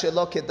 bi'ah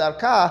shelo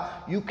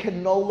kedarka, you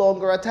can no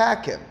longer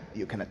attack him.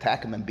 You can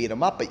attack him and beat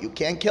him up, but you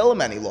can't kill him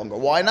any longer.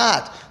 Why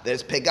not?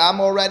 There's pegam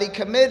already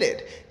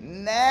committed.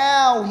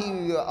 Now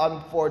he,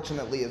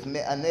 unfortunately, is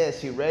anis.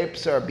 He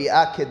rapes her,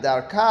 bi'ah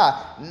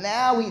kedarka.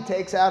 Now he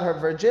takes out her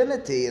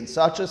virginity. In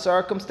such a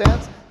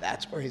circumstance,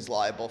 that's where he's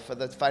liable for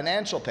the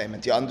financial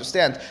payment. You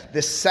understand?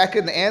 The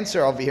second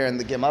answer over here in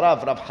the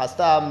Gemara, Rav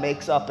Hasta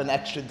makes up an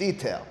extra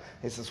detail.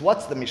 He says,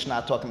 what's the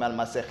Mishnah talking about in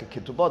Masechet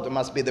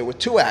Ketubot? There were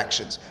two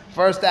actions.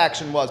 First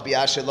action was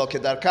bi'ah shelo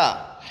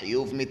kedarka.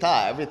 Chiyuv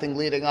mitah, everything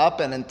leading up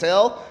and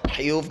until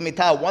chiyuv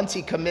mitah. Once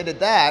he committed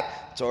that,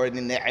 it's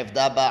already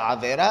ne'evda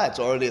ba'avera. It's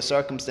already a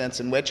circumstance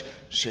in which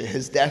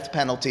his death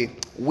penalty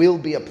will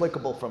be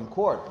applicable from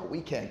court, but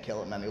we can't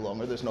kill him any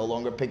longer. There's no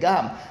longer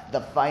pigam.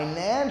 The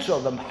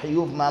financial, the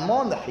chiyuv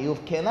mamon, the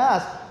chiyuv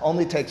kenas,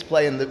 only takes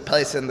place in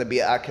the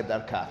bi'ah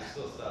kedarka.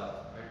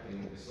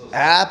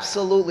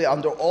 Absolutely.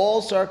 Under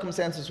all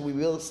circumstances, we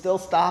will still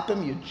stop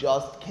him. You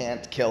just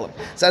can't kill him.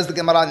 Says the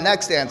Gemara,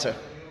 next answer.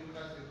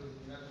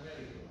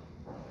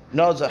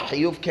 No, it's a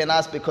chiyuv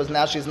kenas because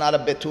now she's not a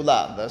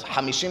betula. The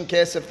hamishim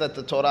kesef that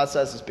the Torah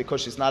says is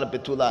because she's not a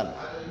betula.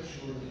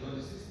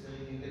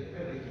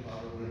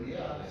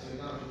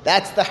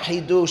 That's the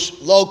chidush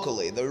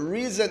locally. The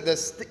reason,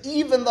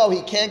 even though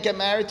he can't get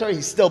married to her,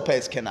 he still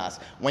pays kenas.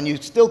 When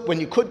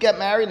you could get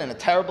married in a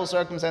terrible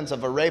circumstance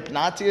of a rape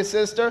not to your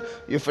sister,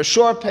 you for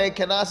sure pay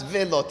kenas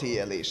veloti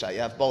elisha.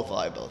 You have both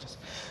liabilities.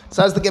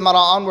 Says the Gemara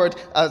onward,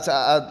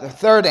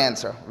 third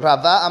answer.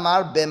 Rava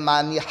amar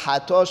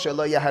b'manihato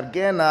shelo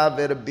yahargena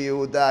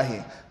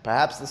v'Rabbi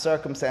Perhaps the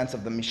circumstance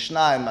of the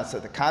Mishnah in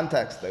the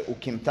context, the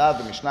Ukimta,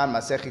 the Mishnah in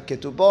Masechet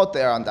Ketubot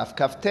there on Daf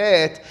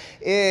Kaftet,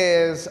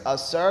 is a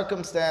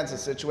circumstance, a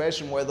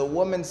situation where the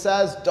woman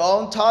says,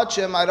 don't touch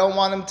him, I don't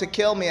want him to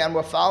kill me, and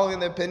we're following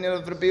the opinion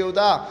of Rabbi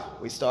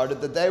Yehuda. We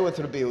started the day with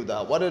Rabbi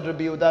Yehuda. What did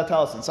Rabbi Yehuda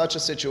tell us? In such a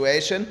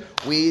situation,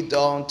 we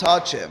don't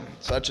touch him.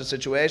 In such a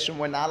situation,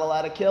 we're not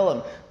allowed to kill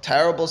him.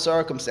 Terrible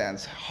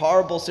circumstance,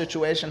 horrible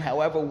situation,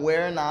 however,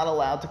 we're not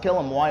allowed to kill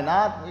him. Why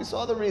not? We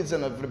saw the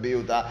reason of Rabbi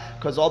Yehuda,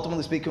 because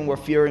ultimately speaking, we're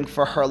fearing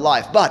for her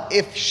life. But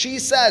if she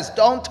says,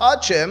 don't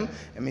touch him,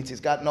 it means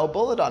he's got no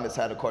bullet on his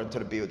head, according to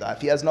Rabbi Yehuda.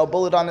 If he has no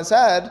bullet on his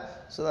head,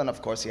 so then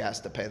of course he has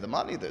to pay the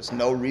money. There's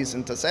no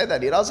reason to say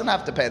that. He doesn't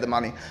have to pay the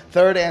money.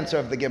 Third answer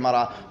of the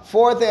Gemara.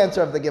 Fourth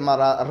answer of the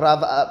Gemara,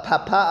 Rav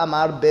Papa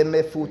Amar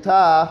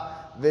b'mefuta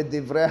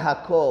v'divrei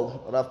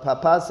hakol. Rav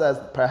Papa says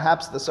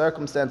perhaps the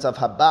circumstance of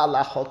haba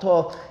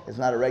lachoto is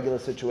not a regular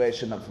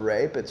situation of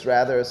rape. It's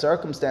rather a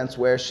circumstance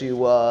where she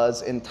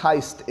was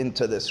enticed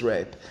into this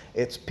rape.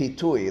 It's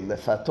pitui.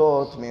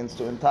 Lefatot means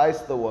to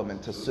entice the woman,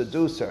 to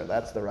seduce her.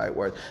 That's the right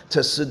word.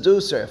 To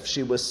seduce her. If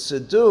she was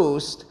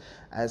seduced,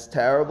 as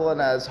terrible and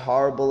as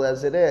horrible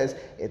as it is,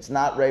 it's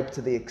not rape to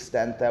the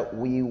extent that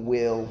we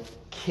will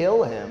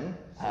kill him.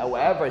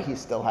 However, he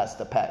still has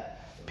to pay.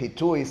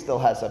 Pitui still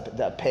has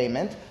a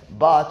payment,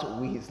 but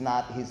he's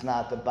not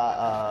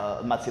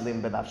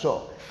matzilim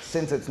benafsho.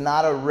 Since it's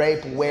not a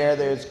rape where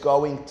there's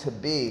going to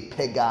be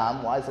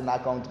pigam, why is it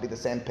not going to be the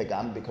same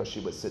pigam? Because she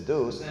was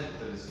seduced.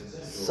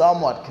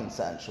 Somewhat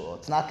consensual.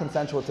 It's not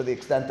consensual to the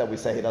extent that we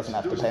say he doesn't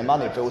have to pay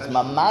money. If it was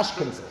mamash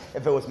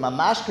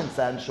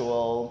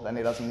consensual, then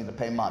he doesn't need to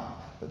pay money.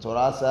 The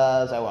Torah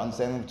says, our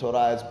understanding of the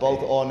Torah is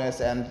both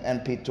onus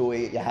and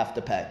pitui, you have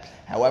to pay.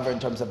 However, in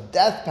terms of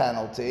death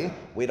penalty,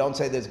 we don't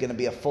say there's going to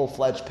be a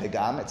full-fledged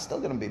pigam. It's still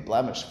going to be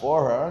blemished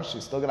for her.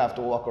 She's still going to have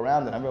to walk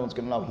around and everyone's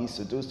going to know he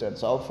seduced her and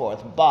so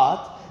forth.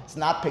 But it's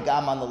not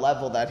pigam on the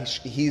level that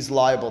he's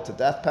liable to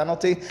death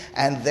penalty.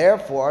 And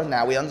therefore,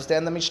 now we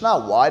understand the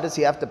Mishnah. Why does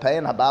he have to pay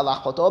in Habal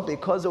Achoto?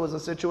 Because it was a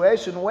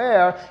situation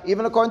where,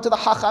 even according to the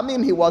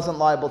Chachamim, he wasn't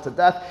liable to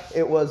death.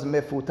 It was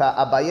mifuta.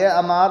 Abaye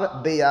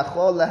Amar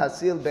beyachol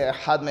lehasir hatzil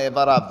be'echad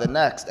me'evarav. The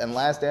next and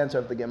last answer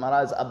of the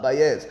Gemara is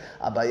Abayez.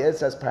 Abayez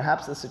says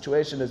perhaps the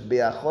situation is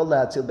bi'achol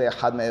lehatzil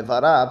be'echad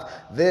me'evarav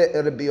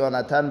ve'Rabbi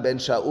Yonatan ben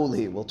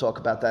Shaul. We'll talk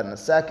about that in a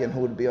second,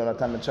 who Rabbi Yonatan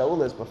ben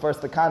Shaul is. But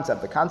first the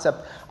concept. The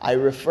concept I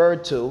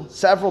referred to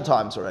several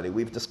times already.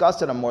 We've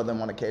discussed it on more than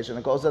one occasion.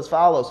 It goes as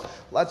follows.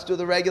 Let's do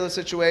the regular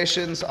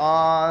situations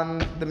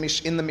in the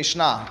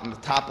Mishnah, on the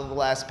top of the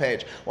last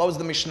page. What was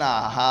the Mishnah?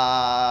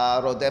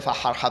 Ha-rodef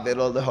ahar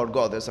havero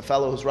lehorgo. There's a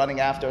fellow who's running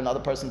after another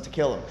person to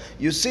kill him.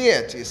 You see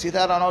it. You see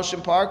that on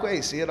Ocean Parkway.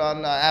 You see it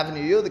on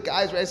Avenue U. The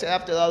guy's racing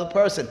after the other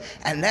person.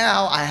 And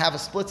now I have a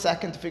split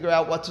second to figure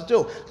out what to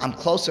do. I'm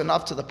close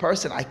enough to the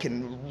person. I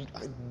can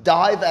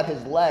dive at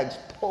his legs,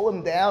 pull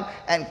him down,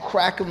 and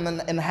crack him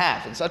in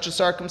half. In such a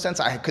circumstance,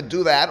 I could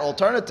do that.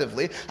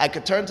 Alternatively, I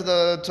could turn to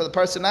the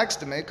person next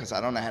to me, because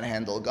I don't know how to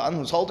handle a gun,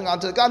 who's holding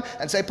onto the gun,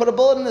 and say, put a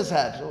bullet in his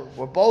head.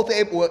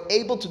 We're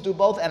able to do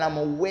both, and I'm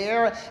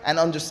aware and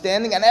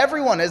understanding, and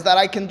everyone is, that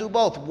I can do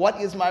both. What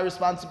is my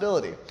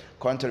responsibility?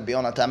 According to Rabbi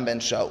Yonatan ben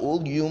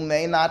Shaul, you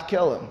may not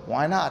kill him.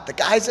 Why not? The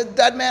guy's a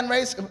dead man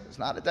racing. He's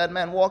not a dead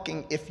man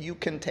walking if you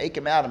can take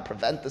him out and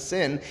prevent the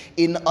sin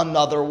in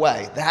another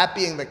way. That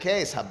being the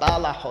case,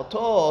 Habala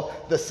Hoto,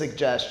 the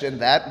suggestion,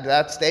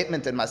 that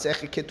statement in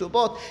Masechet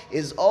Ketubot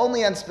is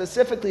only and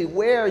specifically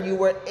where you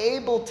were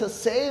able to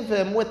save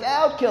him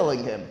without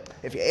killing him.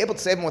 If you're able to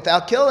save him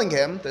without killing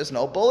him, there's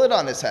no bullet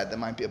on his head. There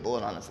might be a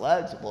bullet on his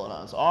legs, a bullet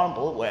on his arm,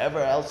 bullet wherever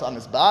else on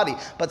his body.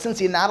 But since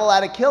you're not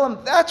allowed to kill him,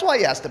 that's why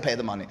he has to pay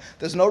the money.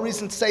 There's no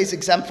reason to say he's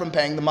exempt from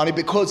paying the money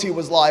because he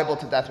was liable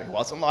to death. He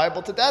wasn't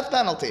liable to death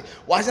penalty.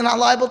 Why is he not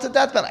liable to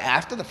death penalty?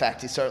 After the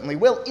fact, he certainly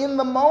will. In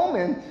the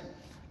moment,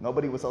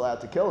 nobody was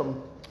allowed to kill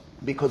him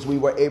because we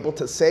were able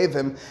to save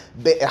him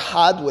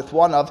be'ehad with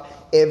one of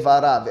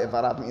evarav.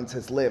 Evarav means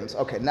his limbs.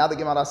 Okay, now the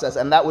Gemara says,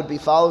 and that would be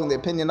following the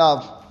opinion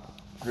of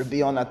Rabbi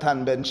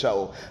Yonatan ben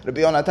Shaul.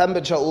 Rabbi Yonatan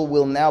ben Shaul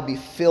will now be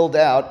filled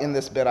out in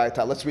this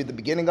beraita. Let's read the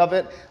beginning of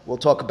it. We'll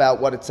talk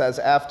about what it says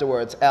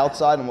afterwards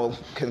outside, and we'll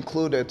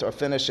conclude it or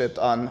finish it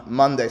on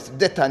Monday.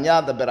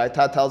 Ditanya, the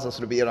beraita tells us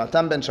Rabbi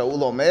Yonatan ben Shaul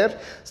Omer.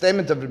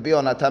 Statement of Rabbi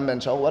Yonatan ben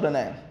Shaul. What a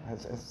name!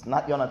 It's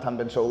not Yonatan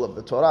ben Shaul of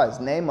the Torah. His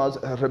name was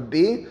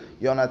Rabbi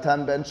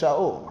Yonatan ben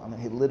Shaul. I mean,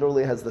 he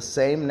literally has the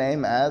same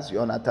name as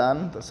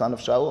Yonatan, the son of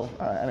Shaul. All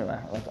right, anyway,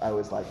 I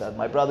always like that.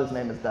 My brother's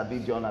name is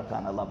David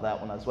Yonatan. I love that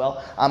one as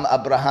well. I'm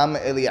Abraham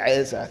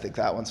Eliezer. I think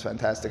that one's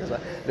fantastic as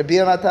well. Rabbi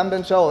Yonatan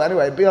ben Shaul.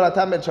 Anyway, Rabbi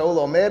Yonatan ben Shaul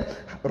Omer,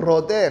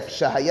 Rodef,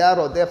 Shahaya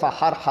Rodef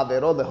Ahar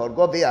Havero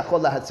Lehorgo Ve'achol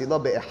Lahatzilo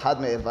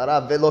Be'echad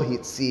Me'evara Velo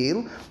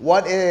Hitzil.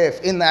 What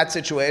if, in that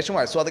situation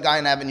where I saw the guy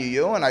in Avenue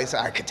U and I said,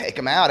 I could take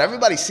him out.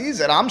 Everybody sees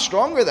it. I'm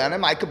stronger than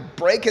him. I could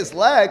break his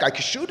leg. I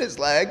could shoot his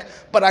leg,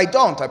 but I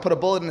don't. I put a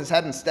bullet in his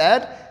head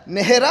instead.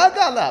 Neherag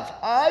alav.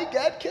 I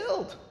get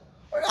killed.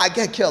 I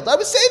get killed. I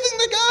was saving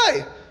the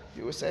guy.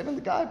 You were saving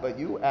the guy, but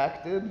you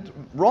acted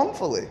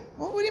wrongfully.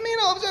 Well, what do you mean?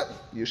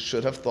 You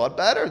should have thought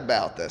better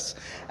about this.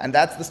 And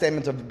that's the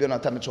statement of Rabbi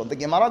Yonatan ben Shaul. The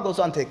Gemara goes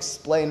on to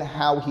explain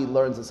how he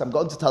learns this. I'm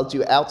going to tell it to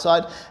you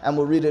outside, and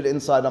we'll read it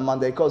inside on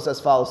Monday. It goes as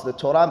follows. The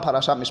Torah in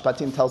Parashat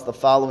Mishpatim tells the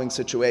following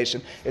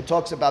situation. It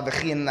talks about the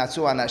Chin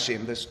Nasu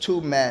Anashim. There's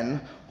two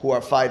men who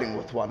are fighting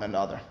with one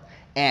another.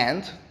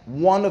 And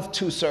one of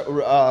two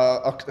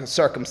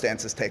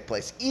circumstances take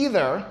place.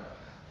 Either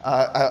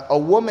a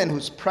woman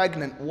who's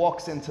pregnant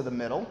walks into the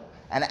middle,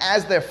 and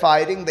as they're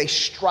fighting, they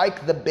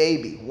strike the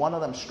baby. One of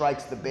them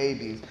strikes the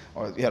baby,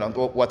 or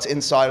what's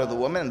inside of the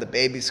woman, and the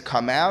babies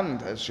come out,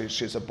 and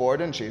she's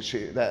aborted,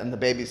 and the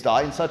babies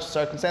die. In such a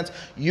circumstance,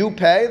 you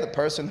pay. The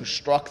person who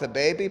struck the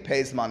baby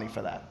pays money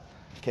for that.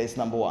 Case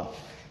number one.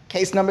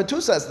 Case number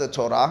two, says the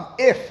Torah,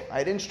 if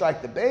I didn't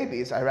strike the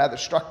babies, I rather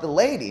struck the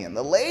lady, and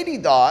the lady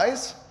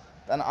dies,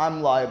 then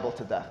I'm liable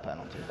to death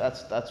penalty.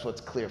 That's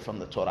what's clear from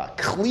the Torah.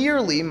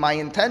 Clearly, my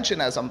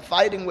intention as I'm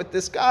fighting with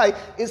this guy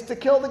is to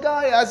kill the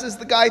guy, as is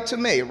the guy to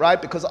me,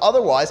 right? Because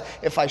otherwise,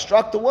 if I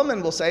struck the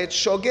woman, we'll say it's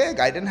shogeg.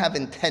 I didn't have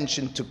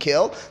intention to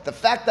kill. The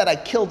fact that I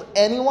killed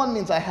anyone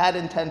means I had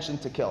intention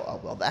to kill. Oh,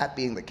 well, that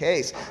being the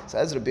case,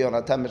 says Rabbi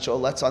Yonatan ben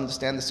Shaul, let's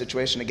understand the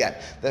situation again.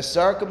 The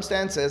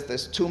circumstance is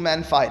there's two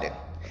men fighting.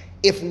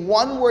 If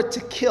one were to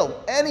kill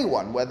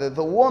anyone, whether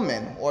the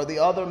woman or the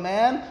other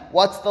man,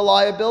 what's the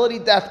liability?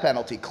 Death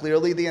penalty.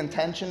 Clearly the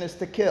intention is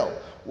to kill.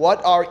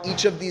 What are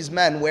each of these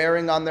men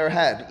wearing on their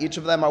head? Each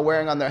of them are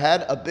wearing on their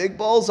head a big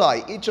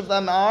bullseye. Each of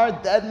them are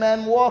dead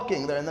men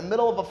walking. They're in the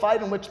middle of a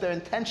fight in which their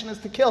intention is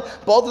to kill.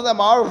 Both of them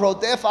are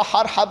rodef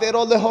ahar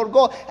havero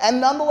lehorgo.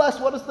 And nonetheless,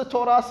 what does the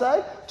Torah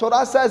say?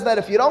 Torah says that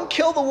if you don't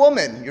kill the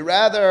woman, you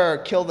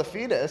rather kill the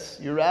fetus,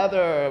 you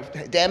rather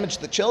damage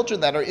the children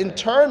that are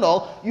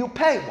internal, you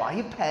pay. Why are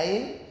you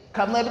paying?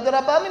 I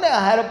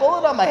had a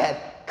bullet on my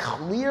head.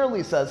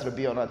 clearly says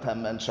Rabbi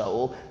Yonatam ben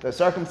Shaul, the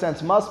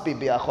circumstance must be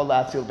that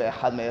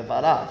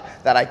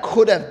I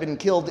could have been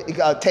killed,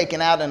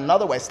 taken out in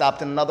another way,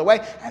 stopped in another way,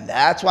 and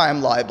that's why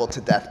I'm liable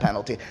to death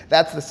penalty.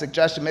 That's the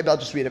suggestion. Maybe I'll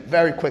just read it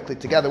very quickly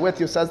together with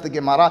you. Says the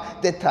Gemara,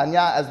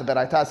 Tanya, as the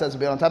Beraita says,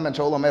 Rabbi Yonatam ben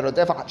Shaul omer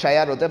rodef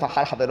shaya rodef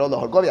achar havero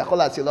lo horgov yachol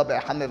latzilo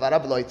be'echad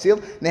mevarav lo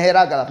yitzil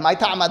neherag alav. My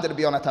ta'amad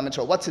Rabbi Yonatam ben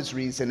Shaul. What's his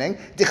reasoning?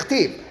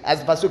 Dichtiv, as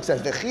the pasuk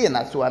says, v'chi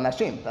natsu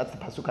anashim. That's the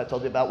pasuk I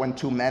told you about when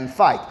two men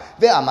fight.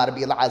 Ve'amar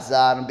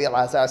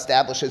Bil'azar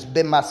establishes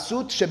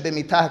b'masut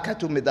shebemitah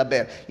katu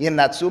medaber.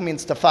 Yinatsu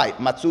means to fight.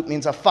 Matsut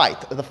means a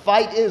fight. The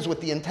fight is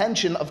with the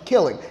intention of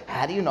killing.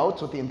 How do you know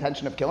it's with the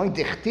intention of killing?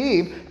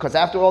 Dichtiv, because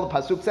after all the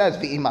pasuk says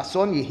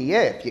v'imason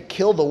yihiyeh. If you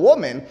kill the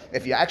woman,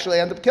 if you actually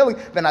end up killing,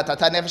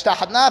 v'natata nefesh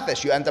tahad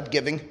nafesh, you end up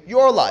giving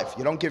your life.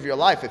 You don't give your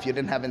life if you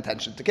didn't have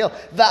intention to kill.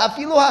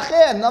 Va'afilu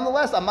hachen,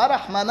 nonetheless, Amar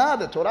Rahmana,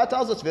 the Torah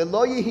tells us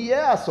v'lo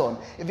yihiyeh ason.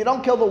 If you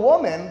don't kill the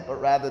woman, but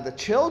rather the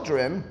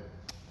children,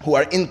 who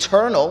are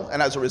internal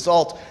and as a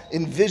result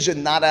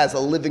envisioned not as a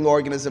living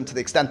organism to the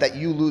extent that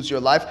you lose your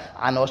life,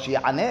 anosh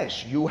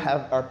yanesh, you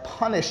are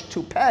punished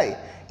to pay.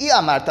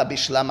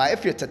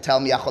 If you're to tell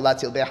me that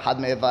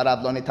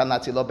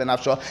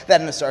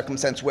in a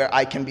circumstance where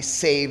I can be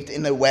saved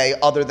in a way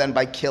other than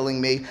by killing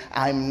me,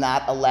 I'm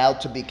not allowed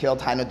to be killed.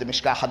 That's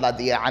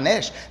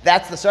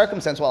the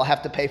circumstance where I'll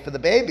have to pay for the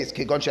babies. So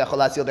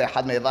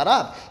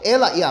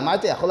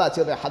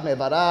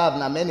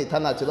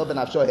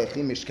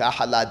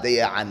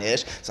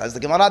as the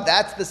Gemara,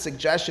 that's the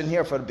suggestion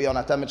here for Rabbi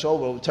Yonatam ben Shaul.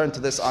 We'll return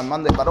to this on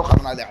Monday. Baruch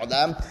Adonai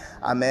Le'olam.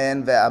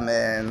 Amen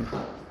ve'amen.